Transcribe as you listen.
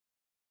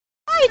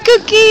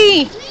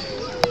Cookie!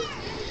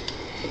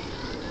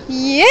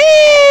 Yay!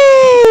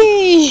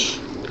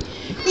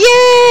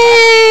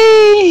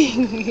 Yay!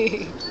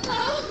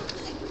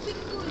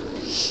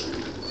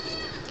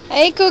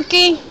 Hey,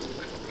 Cookie.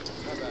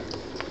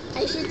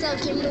 I should tell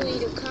Kimberly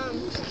to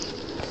come.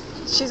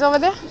 She's over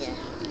there? Yeah.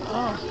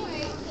 Oh.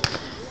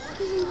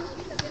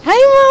 Hi,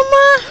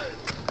 Mama.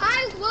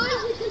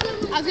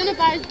 I was gonna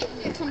buy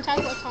some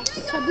chocolate puffs.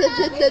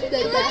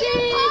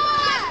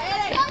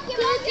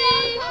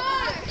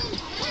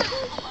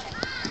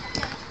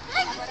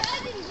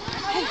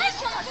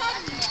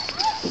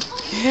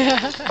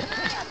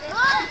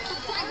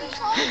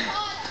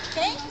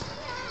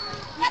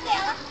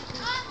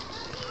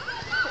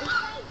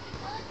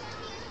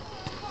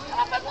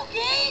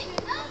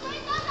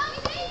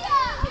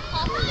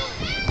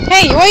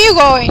 Hey, where you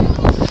going?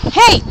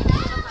 Hey!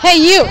 Hey,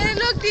 you! Hey,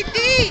 look,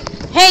 Titi!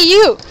 Hey,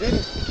 you!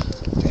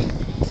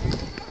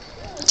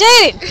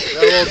 Jaden!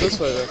 Well, this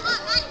way then.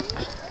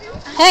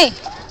 Hey!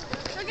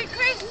 Look at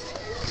Chris!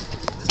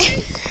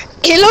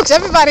 He looks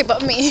everybody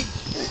but me.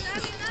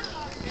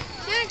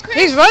 Chris.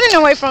 He's running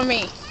away from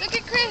me. Look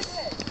at Chris!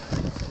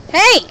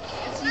 Hey!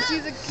 He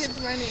sees a kid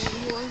running and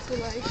he wants to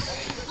like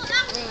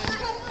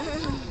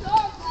run.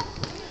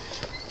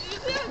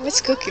 Where's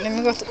Cookie? Let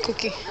me go to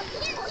Cookie.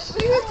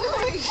 What are you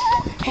doing? You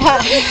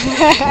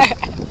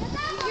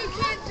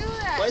can't do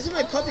that. Why isn't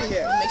my puppy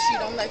here? Make sure you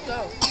don't let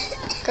go.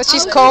 Because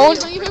she's cold.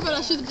 She's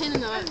a pain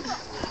in the butt.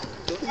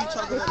 Don't you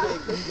talk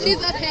about me.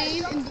 She's a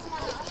pain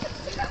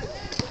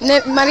in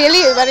the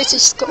Marieli, parece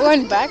she's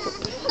going back.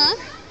 Huh?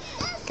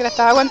 Que la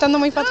estaba aguantando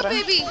muy para atrás.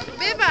 Baby,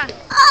 Beba.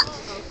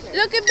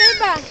 Look at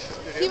Beba.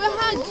 Give a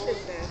hug.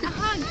 A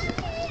hug.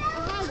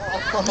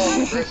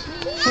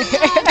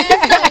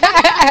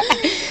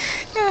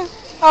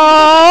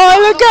 Oh,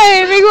 look at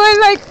him. He was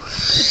like...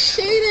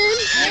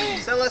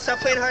 Jaden. Someone stop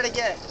playing hard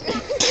again.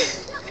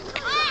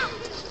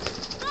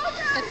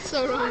 That's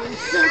so wrong.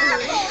 It's so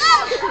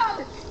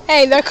wrong.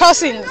 Hey, they're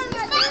cousins.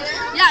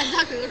 Yeah,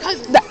 exactly. They're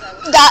cousins.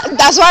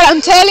 That's what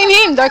I'm telling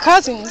him. They're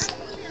cousins.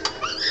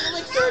 They're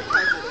like third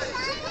cousins.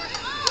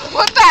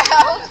 What the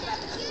hell?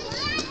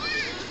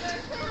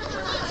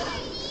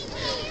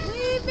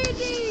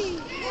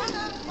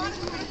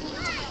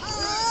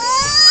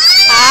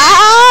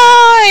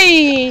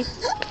 Ay!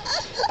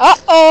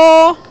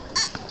 Uh-oh.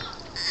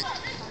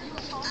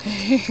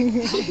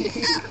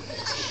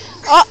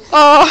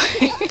 Uh-oh.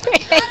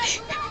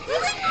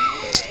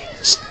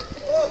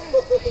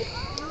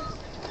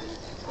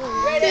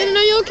 Jaden,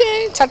 are you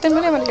okay? Salte,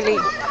 mira, Marieli.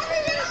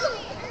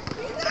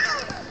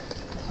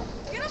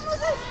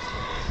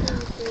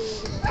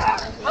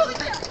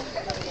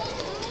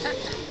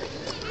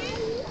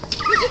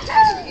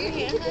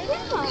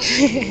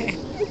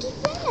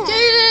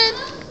 Jaden!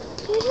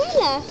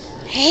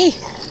 Hey.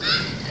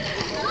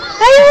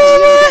 Hi,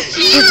 Mama.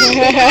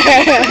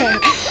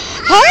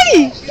 Hi.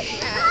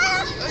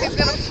 He's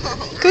gonna fall.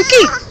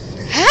 Cookie.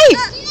 Hi.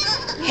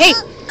 Hey.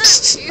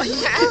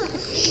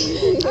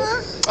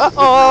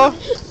 Uh-oh.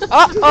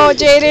 Uh-oh,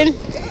 Jaden.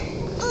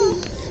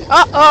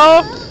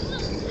 Uh-oh.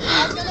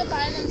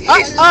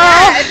 Uh-oh.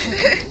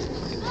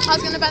 I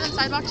was gonna buy them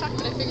sidewalk chalk,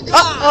 but I figured they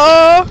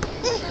Uh-oh.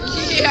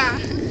 Yeah.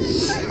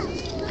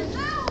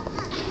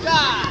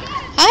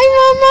 Hi,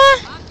 Mama.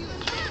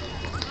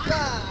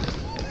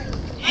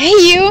 Hey,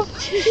 you.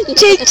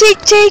 Jake,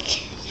 Jake,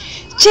 Jake.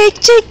 Jake,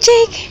 Jake,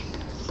 Jake.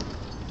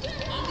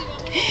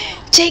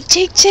 Jake,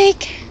 Jake,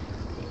 Jake.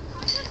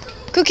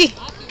 Cookie.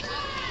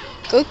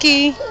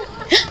 Cookie.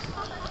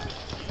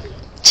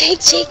 Jake,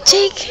 Jake,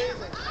 Jake.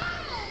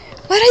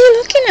 What are you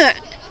looking at?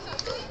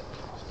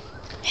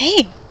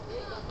 Hey.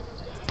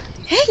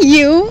 Hey,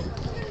 you.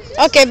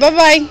 Okay,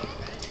 bye-bye.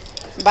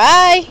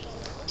 Bye.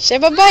 Say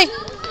bye-bye.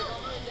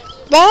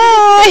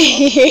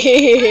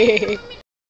 Bye.